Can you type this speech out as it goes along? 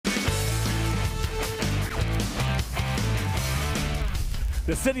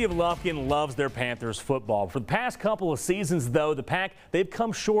The city of Lufkin loves their Panthers football. For the past couple of seasons, though, the Pack, they've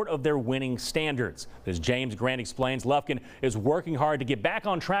come short of their winning standards. As James Grant explains, Lufkin is working hard to get back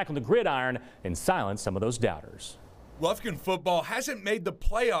on track on the gridiron and silence some of those doubters. Lufkin football hasn't made the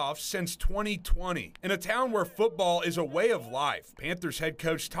playoffs since 2020. In a town where football is a way of life, Panthers head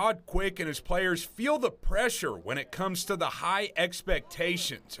coach Todd Quick and his players feel the pressure when it comes to the high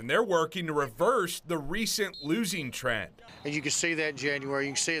expectations, and they're working to reverse the recent losing trend. And you can see that in January.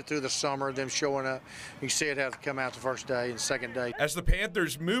 You can see it through the summer, them showing up. You can see it have to come out the first day and second day. As the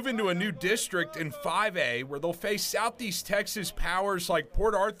Panthers move into a new district in 5A, where they'll face Southeast Texas powers like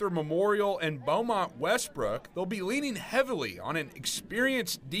Port Arthur Memorial and Beaumont Westbrook, they'll be leaning heavily on an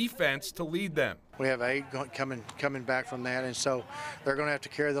experienced defense to lead them. We have 8 coming back from that, and so they're going to have to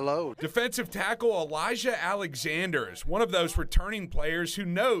carry the load. Defensive tackle Elijah Alexander is one of those returning players who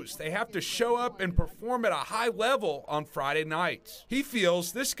knows they have to show up and perform at a high level on Friday nights. He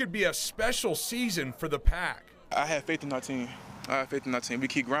feels this could be a special season for the Pack. I have faith in our team. We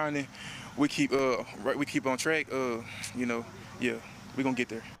keep grinding. We keep on track. We're going to get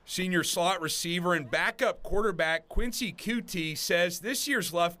there. Senior slot receiver and backup quarterback Quincy Cootie says this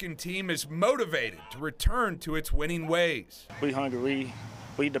year's Lufkin team is motivated to return to its winning ways. We hungry.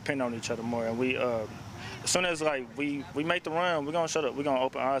 We depend on each other more, and we as soon as we make the run, we're going to shut up. We're going to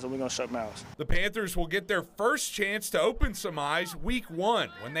open eyes and we're going to shut mouths. The Panthers will get their first chance to open some eyes week 1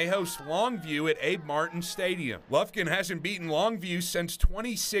 when they host Longview at Abe Martin Stadium. Lufkin hasn't beaten Longview since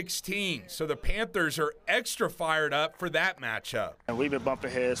 2016, so the Panthers are extra fired up for that matchup. And we've been bumping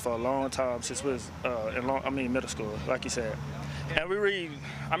heads for a long time since we was in middle school, like you said. And we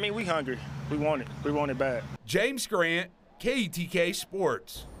hungry. We want it. We want it bad. James Grant, KETK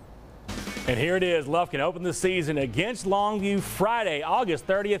Sports. And here it is. Lufkin opened the season against Longview Friday, August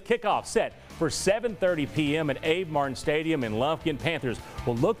 30th. Kickoff set for 7:30 p.m. at Abe Martin Stadium in Lufkin. Panthers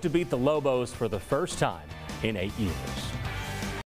will look to beat the Lobos for the first time in 8 years.